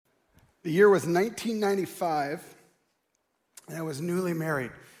The year was 1995, and I was newly married.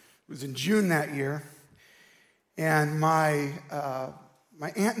 It was in June that year, and my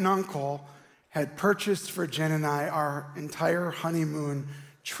aunt and uncle had purchased for Jen and I our entire honeymoon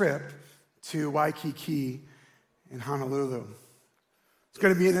trip to Waikiki in Honolulu. It's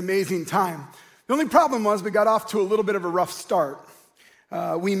going to be an amazing time. The only problem was we got off to a little bit of a rough start.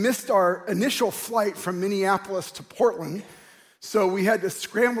 We missed our initial flight from Minneapolis to Portland, so we had to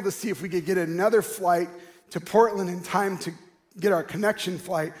scramble to see if we could get another flight to Portland in time to get our connection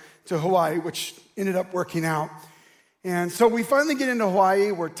flight to Hawaii, which ended up working out. And so we finally get into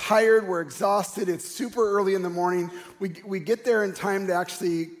Hawaii. We're tired, we're exhausted. It's super early in the morning. We get there in time to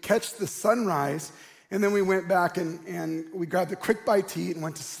actually catch the sunrise, and then we went back and we grabbed a quick bite to eat and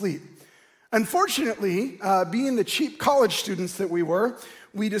went to sleep. Unfortunately, being the cheap college students that we were,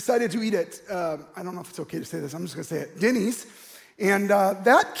 we decided to eat at, I don't know if it's okay to say this, I'm just gonna say it, Denny's. And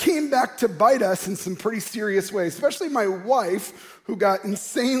that came back to bite us in some pretty serious ways, especially my wife, who got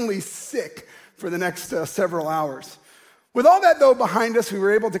insanely sick for the next several hours. With all that, though, behind us, we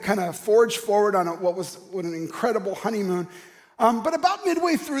were able to kind of forge forward on what was an incredible honeymoon. But about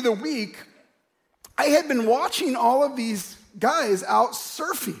midway through the week, I had been watching all of these guys out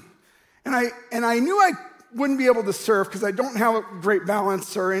surfing. And I knew I wouldn't be able to surf because I don't have a great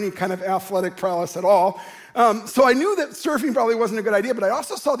balance or any kind of athletic prowess at all. So I knew that surfing probably wasn't a good idea, but I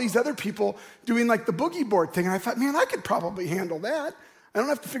also saw these other people doing like the boogie board thing, and I thought, man, I could probably handle that. I don't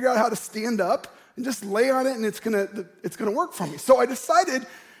have to figure out how to stand up and just lay on it, and it's gonna work for me. So I decided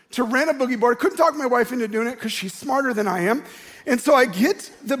to rent a boogie board. I couldn't talk my wife into doing it because she's smarter than I am. And so I get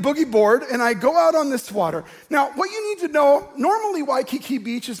the boogie board and I go out on this water. Now, what you need to know, normally Waikiki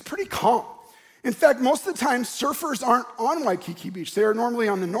Beach is pretty calm. In fact, most of the time, surfers aren't on Waikiki Beach. They are normally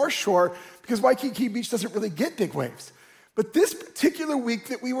on the North Shore because Waikiki Beach doesn't really get big waves. But this particular week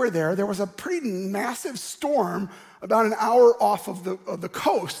that we were there was a pretty massive storm about an hour off of the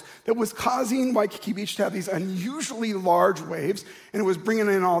coast that was causing Waikiki Beach to have these unusually large waves, and it was bringing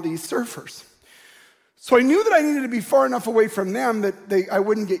in all these surfers. So I knew that I needed to be far enough away from them that I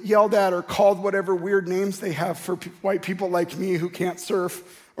wouldn't get yelled at or called whatever weird names they have for white people like me who can't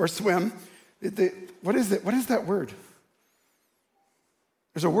surf or swim. What is it? What is that word?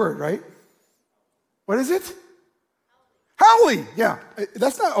 There's a word, right? What is it? Howling. Yeah.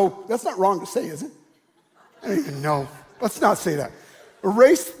 That's not wrong to say, is it? I don't even know. Let's not say that.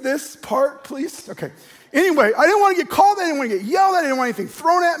 Erase this part, please. Okay. Anyway, I didn't want to get called. I didn't want to get yelled at. I didn't want anything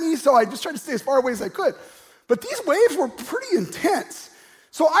thrown at me, so I just tried to stay as far away as I could. But these waves were pretty intense.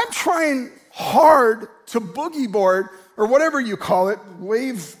 So I'm trying hard to boogie board, or whatever you call it,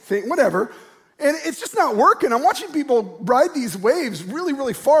 wave thing, whatever, and it's just not working. I'm watching people ride these waves really,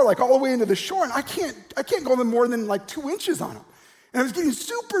 really far, like all the way into the shore, and I can't go more than like 2 inches on them. And I was getting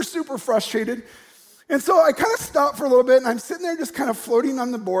super, super frustrated. And so I kind of stopped for a little bit, and I'm sitting there just kind of floating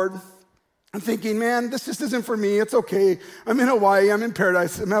on the board. I'm thinking, man, this just isn't for me. It's okay. I'm in Hawaii. I'm in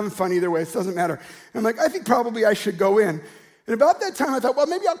paradise. I'm having fun either way. It doesn't matter. And I'm like, I think probably I should go in. And about that time, I thought, well,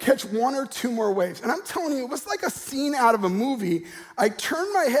 maybe I'll catch 1 or 2 more waves. And I'm telling you, it was like a scene out of a movie. I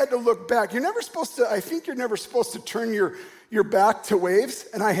turned my head to look back. I think you're never supposed to turn your back to waves.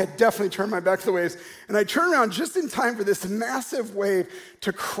 And I had definitely turned my back to the waves. And I turned around just in time for this massive wave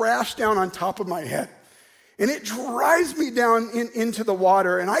to crash down on top of my head. And it drives me down into the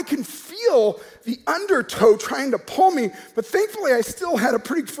water, and I can feel the undertow trying to pull me, but thankfully I still had a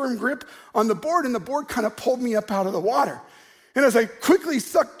pretty firm grip on the board, and the board kind of pulled me up out of the water. And as I quickly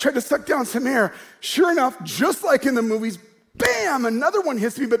tried to suck down some air, sure enough, just like in the movies, bam, another one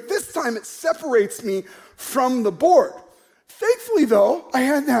hits me, but this time it separates me from the board. Thankfully, though, I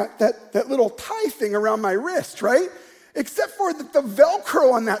had that little tie thing around my wrist, right? Except for that the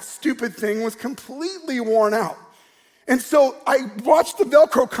Velcro on that stupid thing was completely worn out. And so I watched the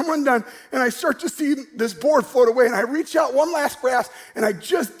Velcro come undone, and I start to see this board float away, and I reach out one last grasp, and I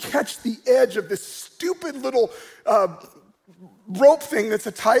just catch the edge of this stupid little rope thing that's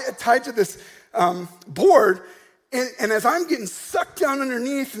tied to this board. And as I'm getting sucked down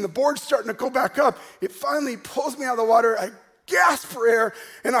underneath and the board's starting to go back up, it finally pulls me out of the water. I gasp for air,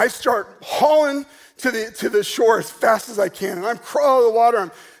 and I start hauling to the shore as fast as I can. And I'm crawling out of the water,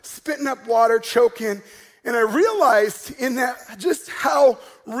 I'm spitting up water, choking. And I realized in that just how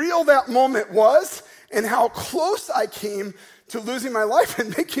real that moment was and how close I came to losing my life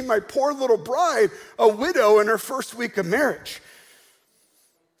and making my poor little bride a widow in her first week of marriage.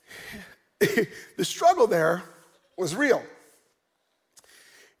 The struggle there was real.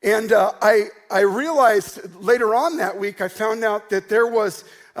 And I realized later on that week, I found out that there was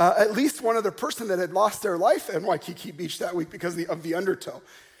at least one other person that had lost their life at Waikiki Beach that week because of the undertow.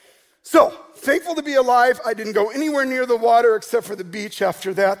 So, thankful to be alive. I didn't go anywhere near the water except for the beach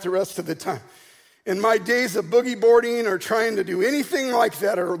after that the rest of the time. And my days of boogie boarding or trying to do anything like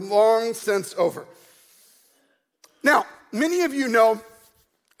that are long since over. Now, many of you know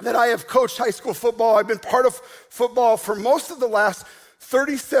that I have coached high school football. I've been part of football for most of the last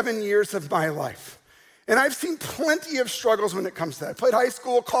 37 years of my life. And I've seen plenty of struggles when it comes to that. I played high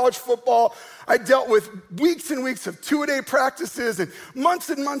school, college football. I dealt with weeks and weeks of two-a-day practices and months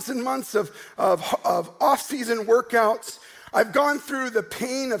of off-season workouts. I've gone through the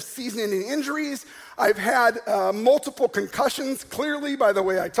pain of season-ending injuries. I've had multiple concussions, clearly, by the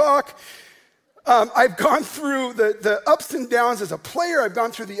way I talk. I've gone through the ups and downs as a player. I've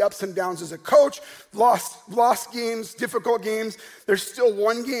gone through the ups and downs as a coach, lost games, difficult games. There's still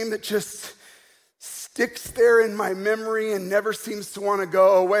one game that just sticks there in my memory and never seems to want to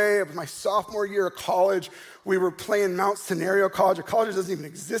go away. It was my sophomore year of college. We were playing Mount Scenario College. A college that doesn't even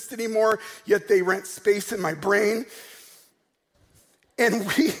exist anymore, yet they rent space in my brain. And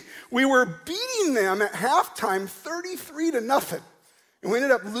we were beating them at halftime 33-0. And we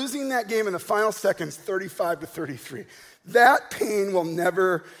ended up losing that game in the final seconds, 35-33. That pain will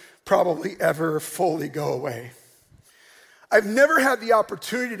never, probably ever fully go away. I've never had the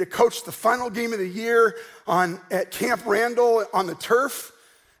opportunity to coach the final game of the year at Camp Randall on the turf.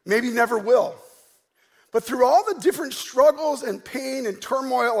 Maybe never will. But through all the different struggles and pain and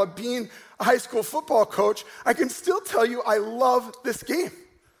turmoil of being a high school football coach, I can still tell you I love this game.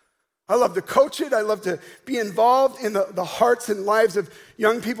 I love to coach it. I love to be involved in the hearts and lives of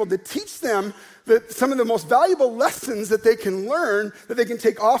young people to teach them some of the most valuable lessons that they can learn, that they can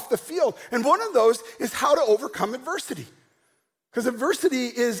take off the field. And one of those is how to overcome adversity. Because adversity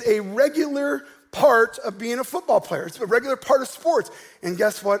is a regular part of being a football player. It's a regular part of sports. And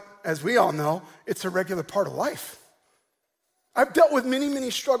guess what? As we all know, it's a regular part of life. I've dealt with many, many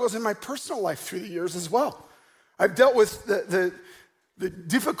struggles in my personal life through the years as well. I've dealt with the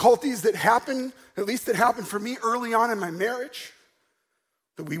difficulties that happened, at least that happened for me early on in my marriage,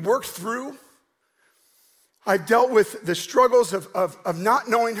 that we worked through. I've dealt with the struggles of not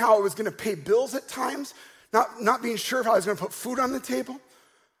knowing how I was going to pay bills at times, not being sure how I was going to put food on the table.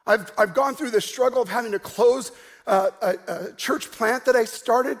 I've gone through the struggle of having to close a church plant that I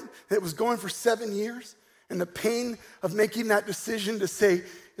started that was going for 7 years, and the pain of making that decision to say,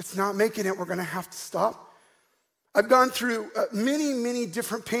 it's not making it, we're going to have to stop. I've gone through many, many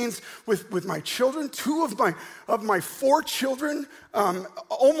different pains with my children. 2 of my 4 children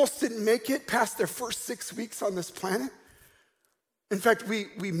almost didn't make it past their first 6 weeks on this planet. In fact,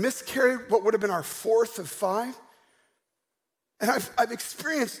 we miscarried what would have been our 4th of 5. And I've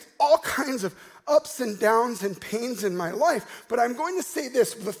experienced all kinds of ups and downs and pains in my life. But I'm going to say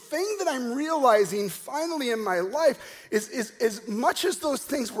this, the thing that I'm realizing finally in my life is as much as those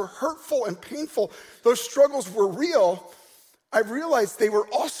things were hurtful and painful, those struggles were real, I've realized they were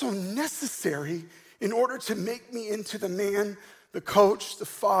also necessary in order to make me into the man, the coach, the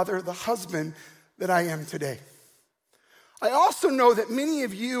father, the husband that I am today. I also know that many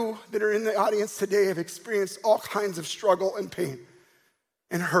of you that are in the audience today have experienced all kinds of struggle and pain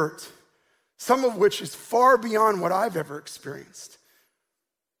and hurt, some of which is far beyond what I've ever experienced.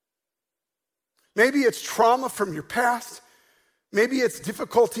 Maybe it's trauma from your past. Maybe it's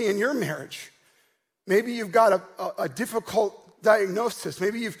difficulty in your marriage. Maybe you've got a difficult diagnosis.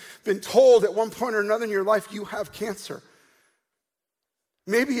 Maybe you've been told at one point or another in your life you have cancer.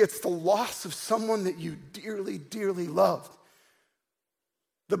 Maybe it's the loss of someone that you dearly, dearly loved.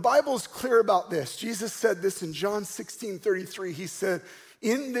 The Bible is clear about this. Jesus said this in John 16:33. He said,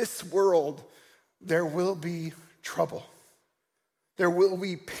 in this world, there will be trouble. There will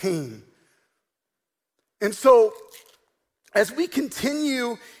be pain. And so, as we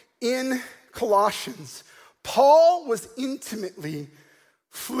continue in Colossians, Paul was intimately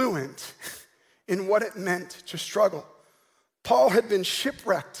fluent in what it meant to struggle. Paul had been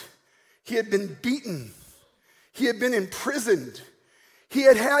shipwrecked. He had been beaten. He had been imprisoned. He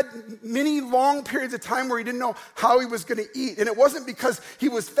had had many long periods of time where he didn't know how he was going to eat. And it wasn't because he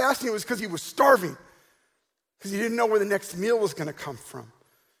was fasting, it was because he was starving. Because he didn't know where the next meal was going to come from.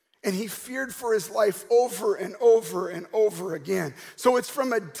 And he feared for his life over and over and over again. So it's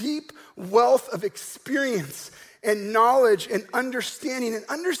from a deep wealth of experience and knowledge and understanding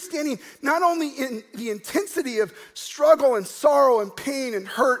not only in the intensity of struggle and sorrow and pain and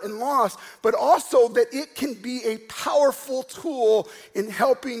hurt and loss, but also that it can be a powerful tool in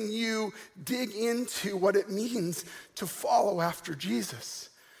helping you dig into what it means to follow after Jesus.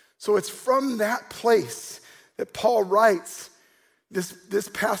 So it's from that place that Paul writes this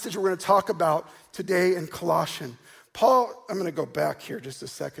passage we're going to talk about today in Colossians. Paul, I'm going to go back here just a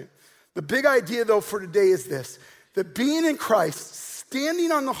second. The big idea, though, for today is this, that being in Christ,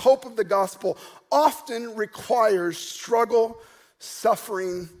 standing on the hope of the gospel, often requires struggle,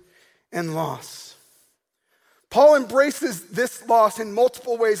 suffering, and loss. Paul embraces this loss in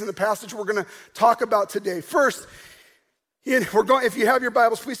multiple ways in the passage we're going to talk about today. First, if you have your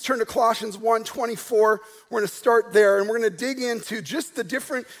Bibles, please turn to Colossians 1:24. We're going to start there, and we're going to dig into just the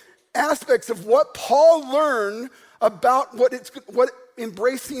different aspects of what Paul learned about what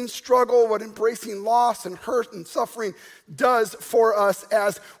embracing struggle, what embracing loss and hurt and suffering does for us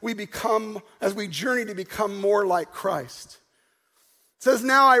as we journey to become more like Christ. It says,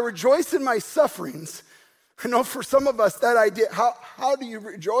 now I rejoice in my sufferings. I know for some of us that idea, how do you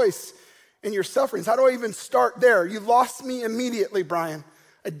rejoice in your sufferings? How do I even start there? You lost me immediately, Brian.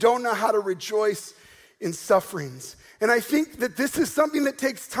 I don't know how to rejoice in sufferings. And I think that this is something that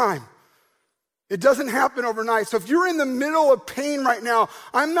takes time. It doesn't happen overnight. So if you're in the middle of pain right now,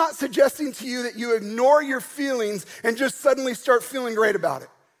 I'm not suggesting to you that you ignore your feelings and just suddenly start feeling great about it.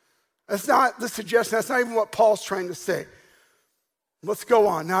 That's not the suggestion. That's not even what Paul's trying to say. Let's go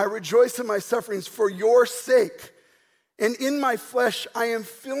on. Now I rejoice in my sufferings for your sake. And in my flesh, I am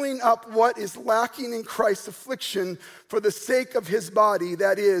filling up what is lacking in Christ's affliction for the sake of his body,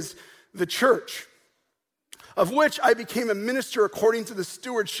 that is, the church, of which I became a minister according to the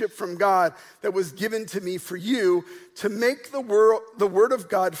stewardship from God that was given to me for you, to make the word of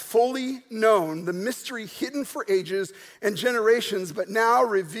God fully known, the mystery hidden for ages and generations, but now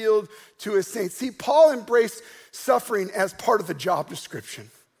revealed to his saints. See, Paul embraced suffering as part of the job description.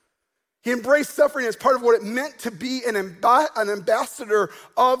 He embraced suffering as part of what it meant to be an ambassador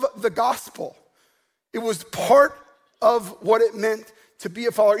of the gospel. It was part of what it meant to be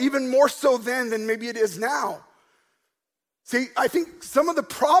a follower, even more so then than maybe it is now. See, I think some of the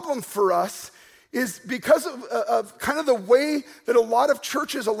problem for us is because of kind of the way that a lot of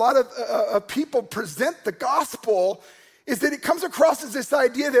churches, a lot of people present the gospel, is that it comes across as this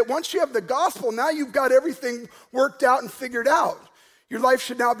idea that once you have the gospel, now you've got everything worked out and figured out. Your life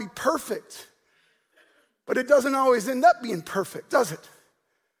should now be perfect. But it doesn't always end up being perfect, does it?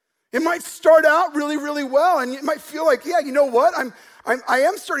 It might start out really, really well, and you might feel like, yeah, you know what? I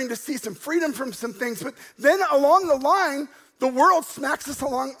am starting to see some freedom from some things, but then along the line, the world smacks us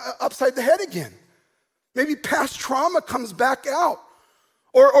upside the head again. Maybe past trauma comes back out,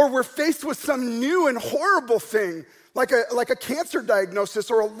 or we're faced with some new and horrible thing, like a cancer diagnosis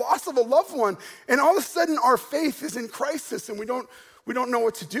or a loss of a loved one, and all of a sudden our faith is in crisis, and we don't know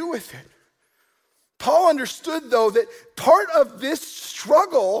what to do with it. Paul understood, though, that part of this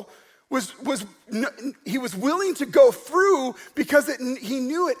struggle he was willing to go through because he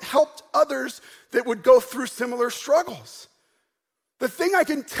knew it helped others that would go through similar struggles. The thing I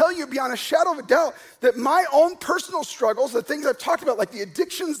can tell you beyond a shadow of a doubt, that my own personal struggles, the things I've talked about, like the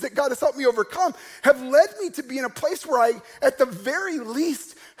addictions that God has helped me overcome, have led me to be in a place where I, at the very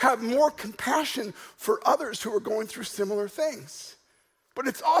least, have more compassion for others who are going through similar things. But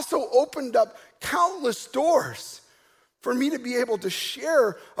it's also opened up countless doors for me to be able to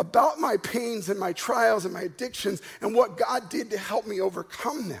share about my pains and my trials and my addictions and what God did to help me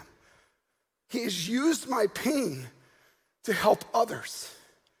overcome them. He has used my pain to help others.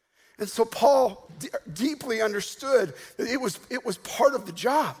 And so Paul deeply understood that it was part of the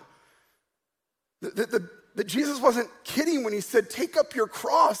job. That Jesus wasn't kidding when he said, take up your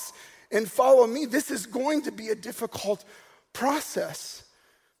cross and follow me. This is going to be a difficult process.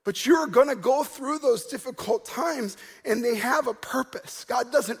 But you're going to go through those difficult times, and they have a purpose.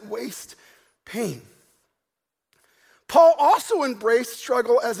 God doesn't waste pain. Paul also embraced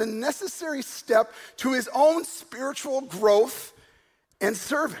struggle as a necessary step to his own spiritual growth and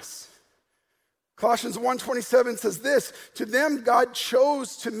service. Colossians 1:27 says this, to them God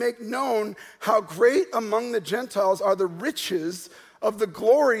chose to make known how great among the Gentiles are the riches of the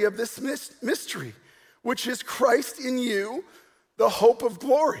glory of this mystery, which is Christ in you, the hope of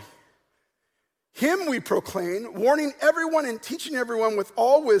glory. Him we proclaim, warning everyone and teaching everyone with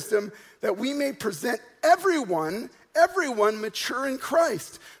all wisdom, that we may present everyone mature in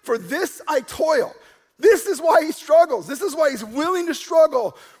Christ. For this I toil. This is why he struggles. This is why he's willing to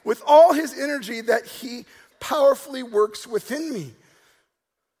struggle with all his energy that he powerfully works within me.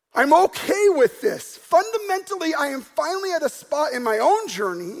 I'm okay with this. Fundamentally, I am finally at a spot in my own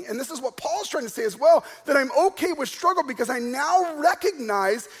journey, and this is what Paul's trying to say as well, that I'm okay with struggle because I now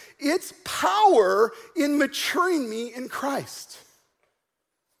recognize its power in maturing me in Christ.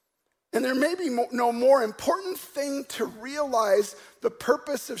 And there may be no more important thing to realize the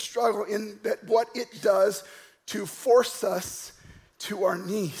purpose of struggle in that what it does to force us to our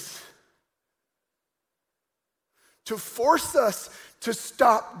knees. to force us to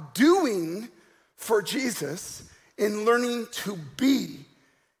stop doing for Jesus and learning to be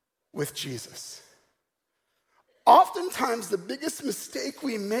with Jesus. Oftentimes, the biggest mistake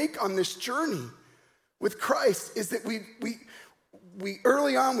we make on this journey with Christ is that we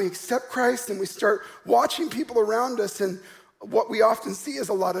early on, we accept Christ and we start watching people around us, and what we often see is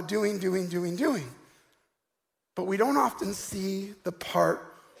a lot of doing. But we don't often see the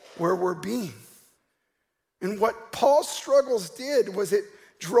part where we're being. And what Paul's struggles did was it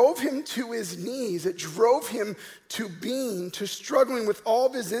drove him to his knees. It drove him to struggling with all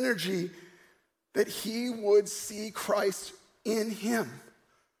of his energy, that he would see Christ in him,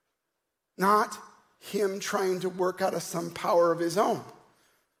 not him trying to work out of some power of his own,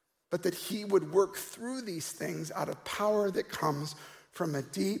 but that he would work through these things out of power that comes from a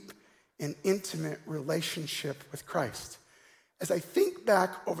deep and intimate relationship with Christ. As I think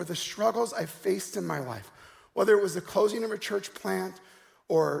back over the struggles I've faced in my life, whether it was the closing of a church plant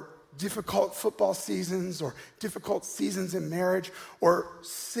or difficult football seasons or difficult seasons in marriage, or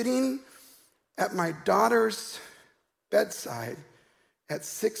sitting at my daughter's bedside at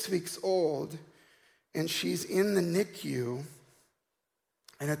 6 weeks old, and she's in the NICU,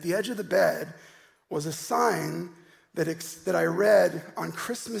 and at the edge of the bed was a sign that I read on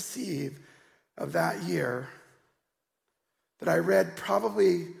Christmas Eve of that year, that I read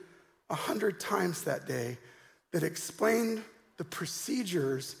probably 100 times that day, that explained the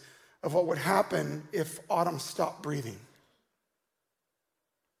procedures of what would happen if Autumn stopped breathing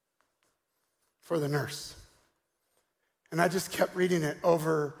for the nurse. And I just kept reading it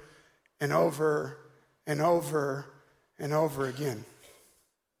over and over and over and over again.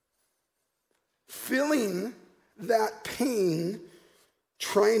 Feeling that pain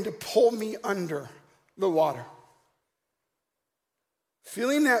trying to pull me under the water.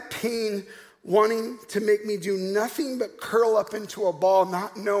 Feeling that pain wanting to make me do nothing but curl up into a ball,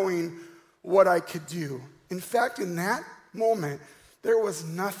 not knowing what I could do. In fact, in that moment, there was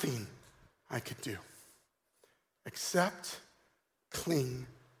nothing I could do except cling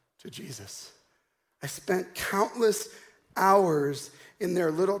to Jesus. I spent countless hours in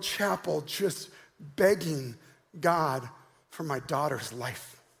their little chapel just begging God for my daughter's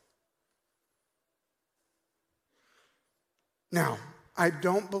life. Now, I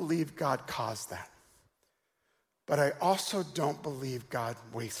don't believe God caused that, but I also don't believe God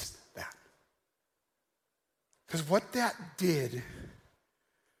wastes that. Because what that did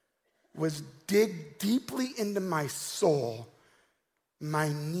was dig deeply into my soul my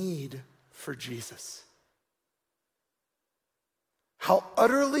need for Jesus. How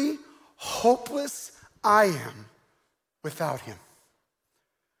utterly hopeless I am without him.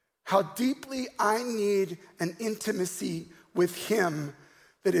 How deeply I need an intimacy with him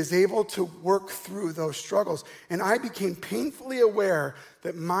that is able to work through those struggles. And I became painfully aware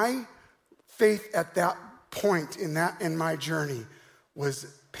that my faith at that point in my journey was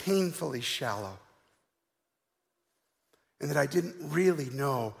painfully shallow. And that I didn't really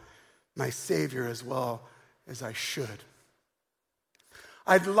know my Savior as well as I should.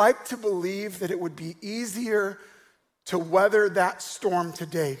 I'd like to believe that it would be easier to weather that storm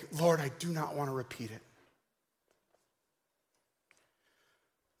today. Lord, I do not want to repeat it.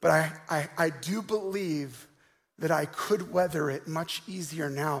 But I do believe that I could weather it much easier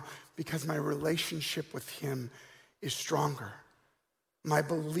now because my relationship with him is stronger. My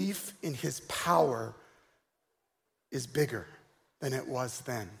belief in his power is bigger than it was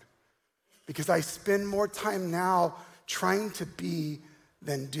then. Because I spend more time now trying to be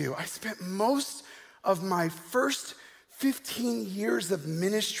than do. I spent most of my first 15 years of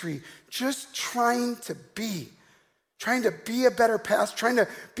ministry just trying to be a better pastor, trying to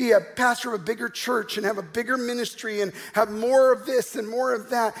be a pastor of a bigger church and have a bigger ministry and have more of this and more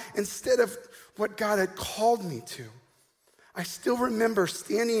of that instead of what God had called me to. I still remember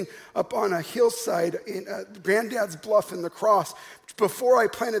standing up on a hillside in Granddad's Bluff in La Crosse before I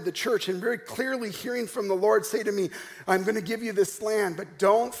planted the church and very clearly hearing from the Lord say to me, I'm going to give you this land, but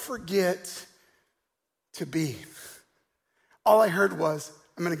don't forget to be. All I heard was,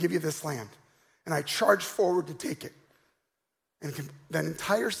 I'm going to give you this land. And I charged forward to take it. And that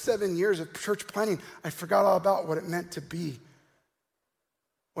entire 7 years of church planting, I forgot all about what it meant to be.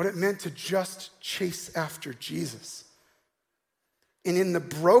 What it meant to just chase after Jesus. And in the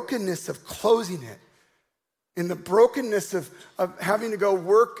brokenness of closing it, in the brokenness of having to go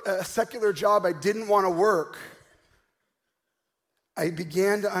work a secular job I didn't want to work, I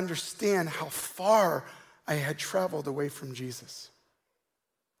began to understand how far I had traveled away from Jesus.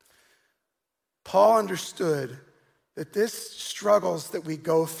 Paul understood that this struggles that we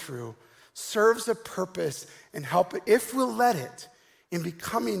go through, serves a purpose and help it, if we'll let it, in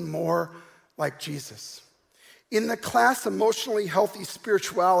becoming more like Jesus. In the class Emotionally Healthy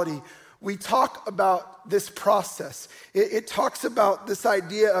Spirituality, we talk about this process. It talks about this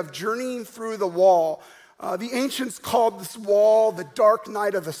idea of journeying through the wall. The ancients called this wall the dark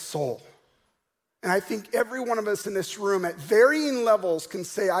night of the soul. And I think every one of us in this room at varying levels can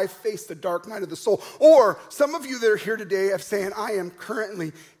say, I face the dark night of the soul. Or some of you that are here today are saying, I am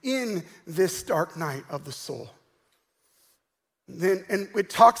currently in this dark night of the soul. And it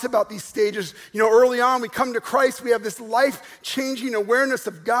talks about these stages. Early on, we come to Christ. We have this life-changing awareness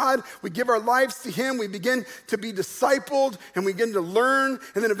of God. We give our lives to him. We begin to be discipled, and we begin to learn.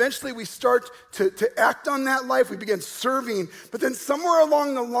 And then eventually we start to act on that life. We begin serving. But then somewhere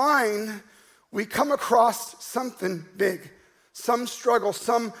along the line, we come across something big, some struggle,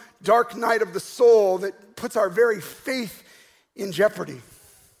 some dark night of the soul that puts our very faith in jeopardy.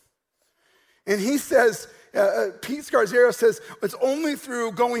 And he says, Pete Scazzero says, it's only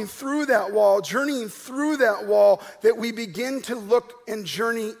through going through that wall, journeying through that wall, that we begin to look and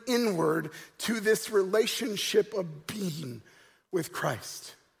journey inward to this relationship of being with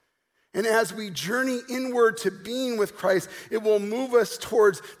Christ. And as we journey inward to being with Christ, it will move us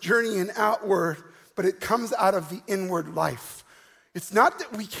towards journeying outward, but it comes out of the inward life. It's not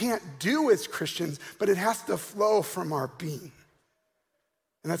that we can't do as Christians, but it has to flow from our being.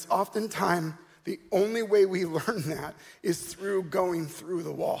 And that's oftentimes the only way we learn that is through going through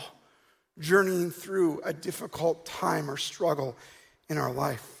the wall, journeying through a difficult time or struggle in our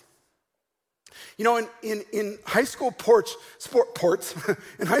life. In high school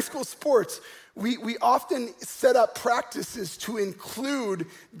in high school sports, we often set up practices to include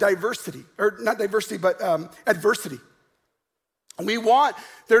diversity, or not diversity, but adversity. We want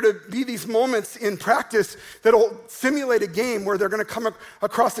there to be these moments in practice that'll simulate a game where they're going to come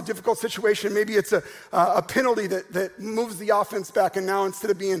across a difficult situation. Maybe it's a penalty that moves the offense back, and now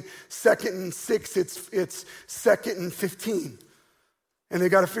instead of being 2nd and 6, it's 2nd and 15. And they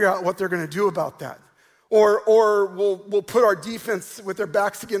got to figure out what they're going to do about that. Or we'll put our defense with their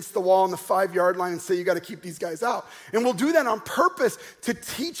backs against the wall on the 5-yard line and say, you got to keep these guys out. And we'll do that on purpose to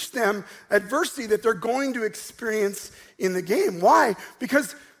teach them adversity that they're going to experience in the game. Why?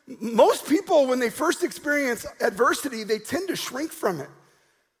 Because most people, when they first experience adversity, they tend to shrink from it.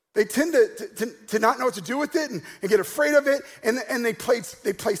 They tend to not know what to do with it and get afraid of it, and they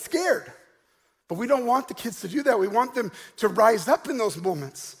play scared. But we don't want the kids to do that. We want them to rise up in those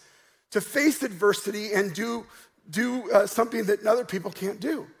moments, to face adversity and do something that other people can't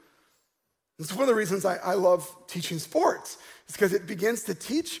do. It's one of the reasons I love teaching sports. It's because it begins to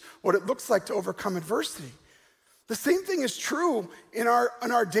teach what it looks like to overcome adversity. The same thing is true in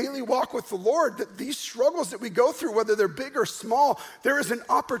our daily walk with the Lord, that these struggles that we go through, whether they're big or small, there is an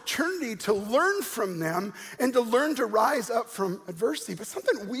opportunity to learn from them and to learn to rise up from adversity. But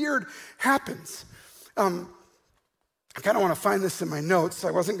something weird happens. I kind of want to find this in my notes.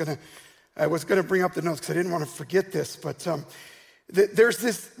 I was going to bring up the notes because I didn't want to forget this, but there's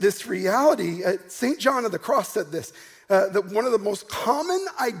this reality. St. John of the Cross said this, that one of the most common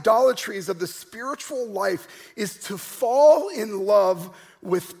idolatries of the spiritual life is to fall in love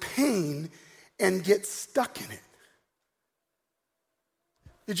with pain and get stuck in it.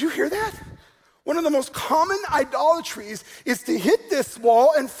 Did you hear that? One of the most common idolatries is to hit this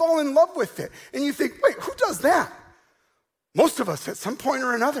wall and fall in love with it. And you think, wait, who does that? Most of us at some point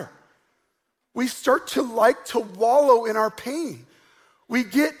or another. We start to like to wallow in our pain. We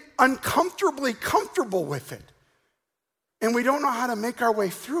get uncomfortably comfortable with it. And we don't know how to make our way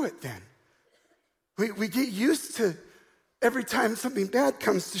through it then. We get used to every time something bad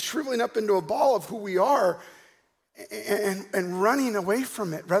comes to shriveling up into a ball of who we are and running away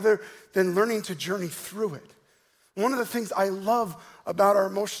from it rather than learning to journey through it. One of the things I love about our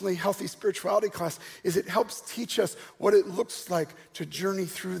Emotionally Healthy Spirituality class is it helps teach us what it looks like to journey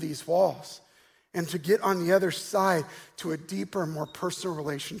through these walls and to get on the other side to a deeper, more personal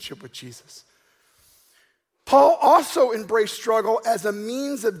relationship with Jesus. Paul also embraced struggle as a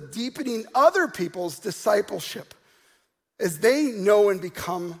means of deepening other people's discipleship as they know and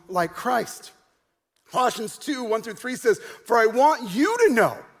become like Christ. Colossians 2:1-3 says, "For I want you to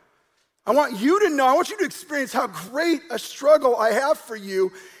know, I want you to experience how great a struggle I have for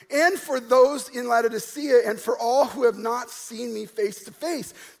you and for those in Laodicea and for all who have not seen me face to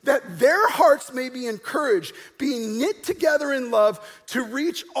face, that their hearts may be encouraged, being knit together in love to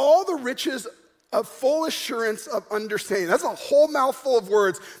reach all the riches a full assurance of understanding. That's a whole mouthful of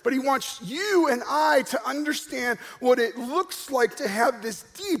words, but he wants you and I to understand what it looks like to have this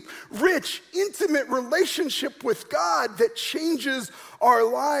deep, rich, intimate relationship with God that changes our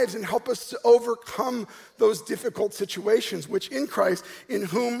lives and help us to overcome those difficult situations, which in Christ, in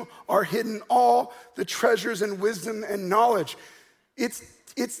whom are hidden all the treasures and wisdom and knowledge. It's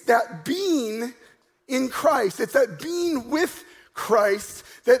that being in Christ, it's that being with Christ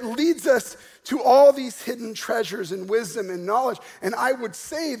that leads us to all these hidden treasures and wisdom and knowledge. And I would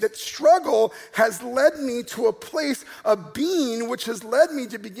say that struggle has led me to a place of being which has led me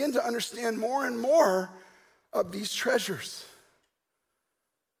to begin to understand more and more of these treasures.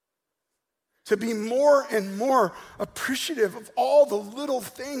 To be more and more appreciative of all the little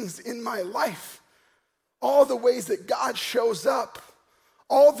things in my life, all the ways that God shows up,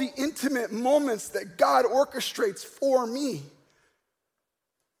 all the intimate moments that God orchestrates for me.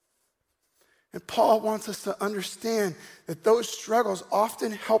 And Paul wants us to understand that those struggles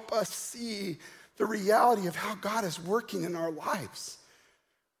often help us see the reality of how God is working in our lives.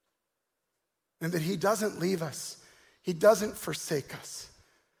 And that he doesn't leave us. He doesn't forsake us.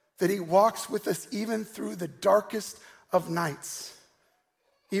 That he walks with us even through the darkest of nights.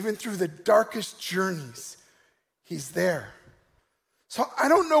 Even through the darkest journeys. He's there. So I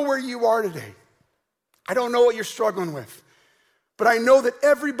don't know where you are today. I don't know what you're struggling with. But I know that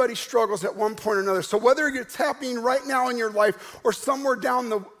everybody struggles at one point or another. So whether it's happening right now in your life or somewhere down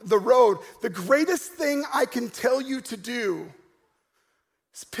the road, the greatest thing I can tell you to do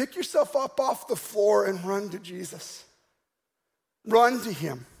is pick yourself up off the floor and run to Jesus. Run to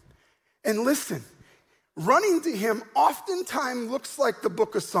him. And listen, running to him oftentimes looks like the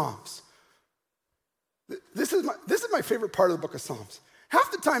book of Psalms. This is my favorite part of the book of Psalms.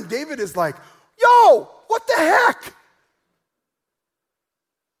 Half the time David is like, yo, what the heck?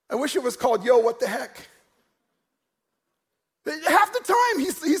 I wish it was called, yo, what the heck? Half the time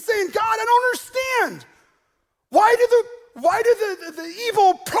he's saying, God, I don't understand. Why do the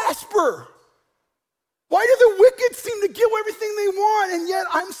evil prosper? Why do the wicked seem to get everything they want and yet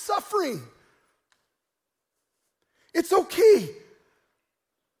I'm suffering? It's okay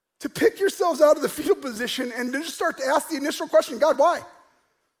to pick yourselves out of the fetal position and to just start to ask the initial question, God, why?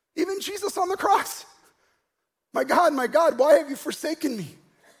 Even Jesus on the cross. My God, why have you forsaken me?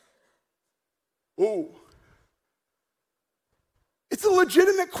 Oh. It's a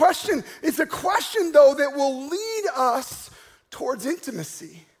legitimate question. It's a question, though, that will lead us towards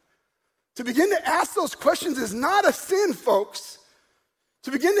intimacy. To begin to ask those questions is not a sin, folks.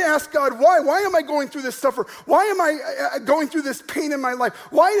 To begin to ask God, why? Why am I going through this suffering? Why am I going through this pain in my life?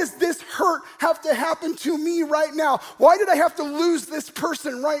 Why does this hurt have to happen to me right now? Why did I have to lose this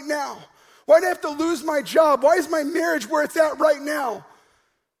person right now? Why did I have to lose my job? Why is my marriage where it's at right now?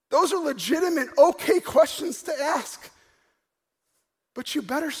 Those are legitimate, okay questions to ask. But you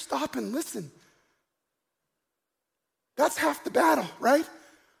better stop and listen. That's half the battle, right?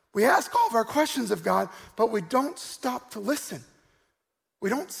 We ask all of our questions of God, but we don't stop to listen. We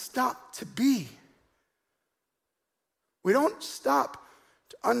don't stop to be. We don't stop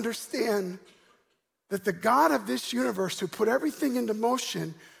to understand that the God of this universe who put everything into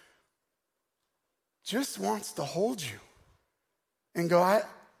motion just wants to hold you and go,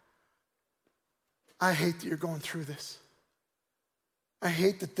 I hate that you're going through this. I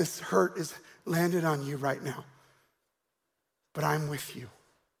hate that this hurt is landed on you right now. But I'm with you.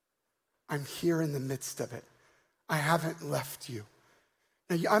 I'm here in the midst of it. I haven't left you.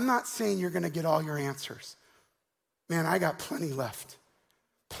 Now, I'm not saying you're going to get all your answers. Man, I got plenty left.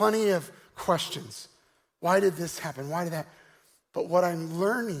 Plenty of questions. Why did this happen? Why did that? But what I'm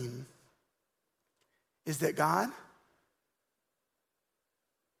learning is that God,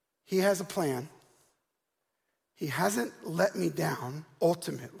 he has a plan. He hasn't let me down,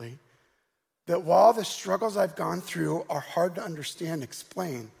 ultimately, that while the struggles I've gone through are hard to understand,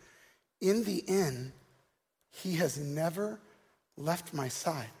 explain, in the end, he has never left my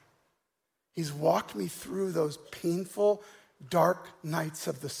side. He's walked me through those painful, dark nights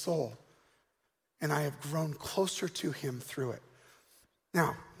of the soul, and I have grown closer to him through it.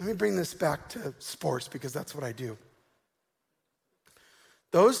 Now, let me bring this back to sports because that's what I do.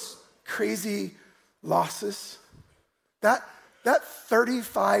 Those crazy losses, that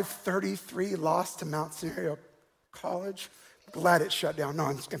 35-33 loss to Mount Senario College, glad it shut down. No,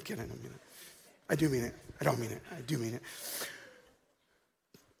 I'm kidding. I do mean it. I don't mean it. I do mean it.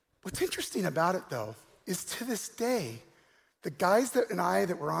 What's interesting about it, though, is to this day, the guys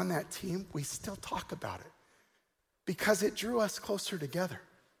that were on that team, we still talk about it because it drew us closer together.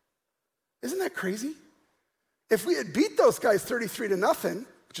 Isn't that crazy? If we had beat those guys 33-0,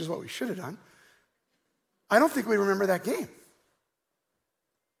 which is what we should have done, I don't think we remember that game.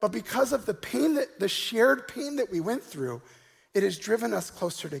 But because of the shared pain that we went through, it has driven us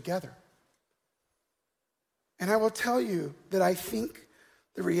closer together. And I will tell you that I think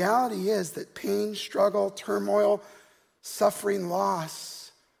the reality is that pain, struggle, turmoil, suffering,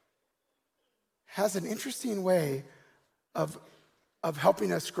 loss has an interesting way of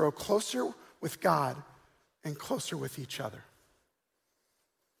helping us grow closer with God and closer with each other.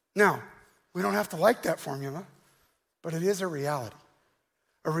 Now, we don't have to like that formula, but it is a reality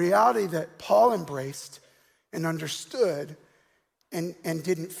that Paul embraced and understood and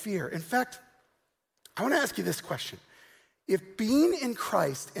didn't fear. In fact, I want to ask you this question. If being in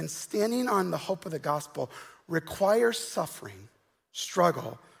Christ and standing on the hope of the gospel requires suffering,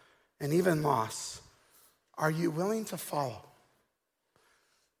 struggle, and even loss, are you willing to follow?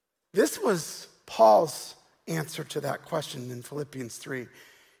 This was Paul's answer to that question in Philippians 3.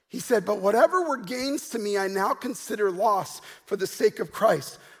 He said, "But whatever were gains to me, I now consider loss for the sake of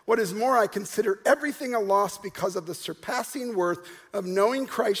Christ. What is more, I consider everything a loss because of the surpassing worth of knowing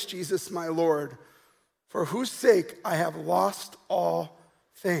Christ Jesus my Lord, for whose sake I have lost all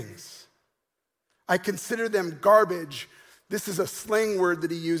things. I consider them garbage." This is a slang word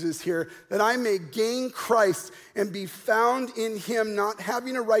that he uses here, "that I may gain Christ and be found in him, not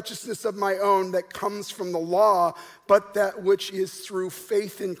having a righteousness of my own that comes from the law, but that which is through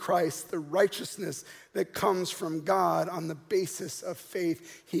faith in Christ, the righteousness that comes from God on the basis of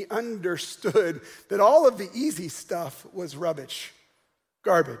faith." He understood that all of the easy stuff was rubbish,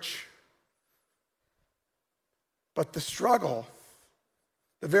 garbage. But the struggle,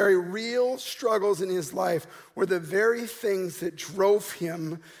 the very real struggles in his life, were the very things that drove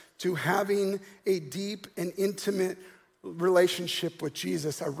him to having a deep and intimate relationship with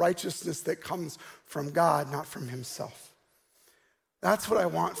Jesus, a righteousness that comes from God, not from himself. That's what I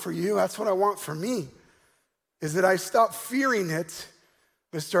want for you. That's what I want for me, is that I stop fearing it,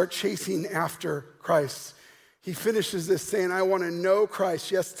 but start chasing after Christ. He finishes this saying, "I want to know Christ."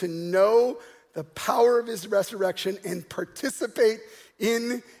 Yes, to know the power of his resurrection and participate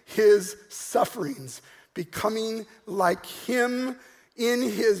in his sufferings, becoming like him in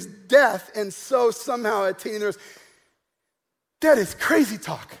his death, and so somehow attaining those. That is crazy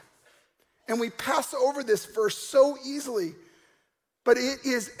talk. And we pass over this verse so easily, but it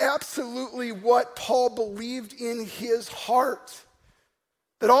is absolutely what Paul believed in his heart.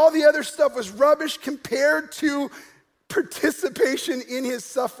 That all the other stuff was rubbish compared to participation in his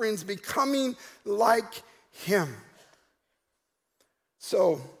sufferings, becoming like him.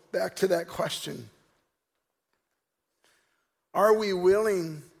 So, back to that question. Are we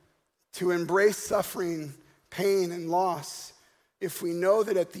willing to embrace suffering, pain, and loss if we know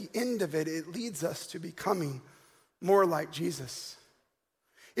that at the end of it, it leads us to becoming more like Jesus?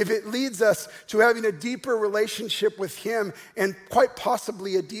 If it leads us to having a deeper relationship with him and quite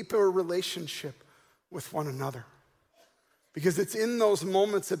possibly a deeper relationship with one another. Because it's in those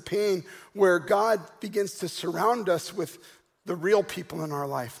moments of pain where God begins to surround us with the real people in our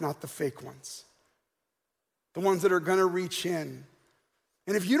life, not the fake ones. The ones that are going to reach in.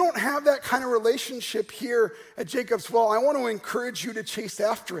 And if you don't have that kind of relationship here at Jacob's Well, I want to encourage you to chase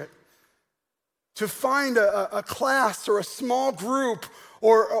after it. To find a class or a small group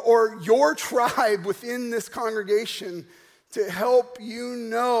or your tribe within this congregation to help you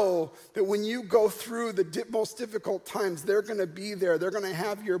know that when you go through the most difficult times, they're going to be there. They're going to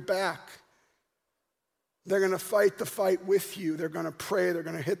have your back. They're going to fight the fight with you. They're going to pray. They're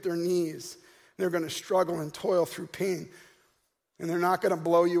going to hit their knees. They're going to struggle and toil through pain. And they're not going to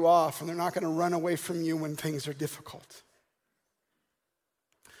blow you off, and they're not going to run away from you when things are difficult.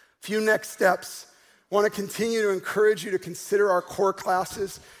 A few next steps. I want to continue to encourage you to consider our core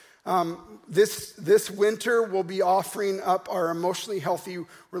classes. This winter, we'll be offering up our emotionally healthy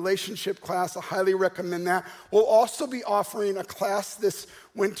relationship class. I highly recommend that. We'll also be offering a class this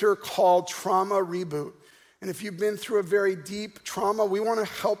winter called Trauma Reboot. And if you've been through a very deep trauma, we want to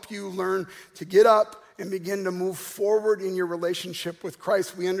help you learn to get up and begin to move forward in your relationship with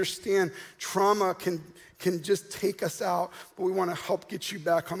Christ. We understand trauma can just take us out, but we want to help get you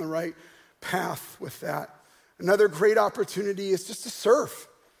back on the right path with that. Another great opportunity is just to serve,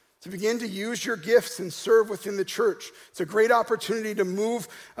 to begin to use your gifts and serve within the church. It's a great opportunity to move,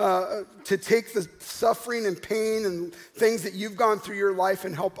 to take the suffering and pain and things that you've gone through your life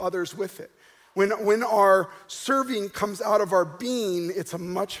and help others with it. When our serving comes out of our being, it's a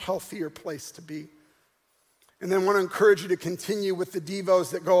much healthier place to be. And then I want to encourage you to continue with the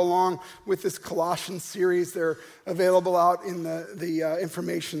devos that go along with this Colossians series. They're available out in the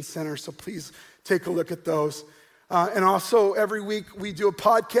information center, so please take a look at those. And also every week we do a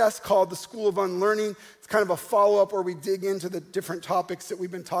podcast called The School of Unlearning. It's kind of a follow-up where we dig into the different topics that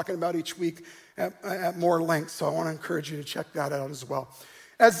we've been talking about each week at more length. So I want to encourage you to check that out as well.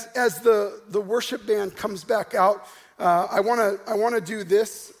 As the worship band comes back out, I want to do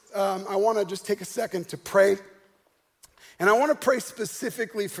this. I want to just take a second to pray. And I want to pray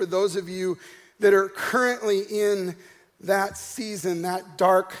specifically for those of you that are currently in that season, that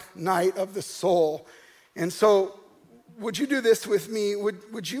dark night of the soul. And so would you do this with me?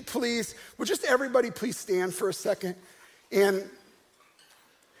 Would you please, would just everybody please stand for a second? And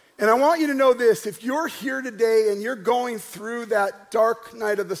I want you to know this, if you're here today and you're going through that dark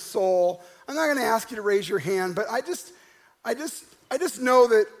night of the soul, I'm not gonna ask you to raise your hand, but I just know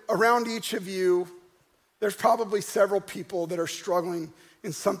that around each of you, there's probably several people that are struggling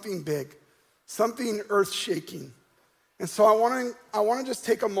in something big, something earth-shaking. And so I want to just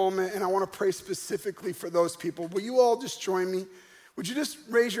take a moment and I want to pray specifically for those people. Will you all just join me? Would you just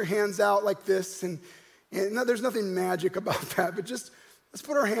raise your hands out like this? And no, there's nothing magic about that, but just let's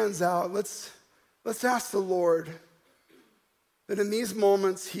put our hands out. Let's ask the Lord that in these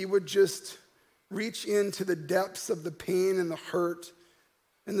moments he would just reach into the depths of the pain and the hurt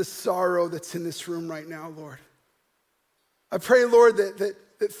and the sorrow that's in this room right now, Lord. I pray, Lord,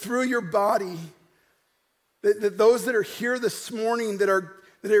 that through your body, that those that are here this morning that are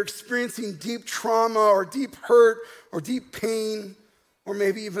experiencing deep trauma or deep hurt or deep pain or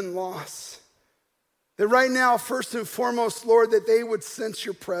maybe even loss, that right now, first and foremost, Lord, that they would sense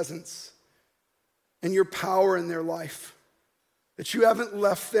your presence and your power in their life, that you haven't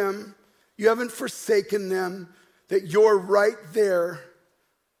left them, you haven't forsaken them, that you're right there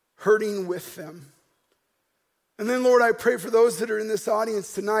hurting with them. And then, Lord, I pray for those that are in this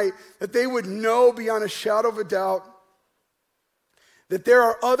audience tonight that they would know beyond a shadow of a doubt that there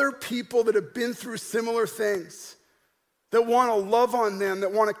are other people that have been through similar things, that want to love on them,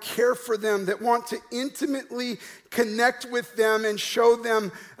 that want to care for them, that want to intimately connect with them and show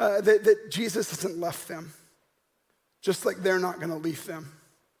them that Jesus hasn't left them, just like they're not going to leave them.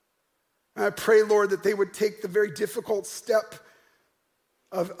 And I pray, Lord, that they would take the very difficult step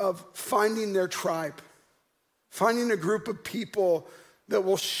of finding their tribe, finding a group of people that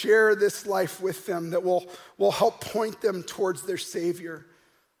will share this life with them, that will help point them towards their Savior,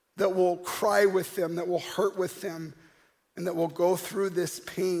 that will cry with them, that will hurt with them, and that will go through this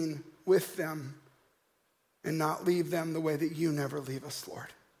pain with them and not leave them the way that you never leave us, Lord.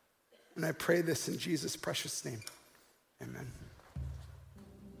 And I pray this in Jesus' precious name. Amen.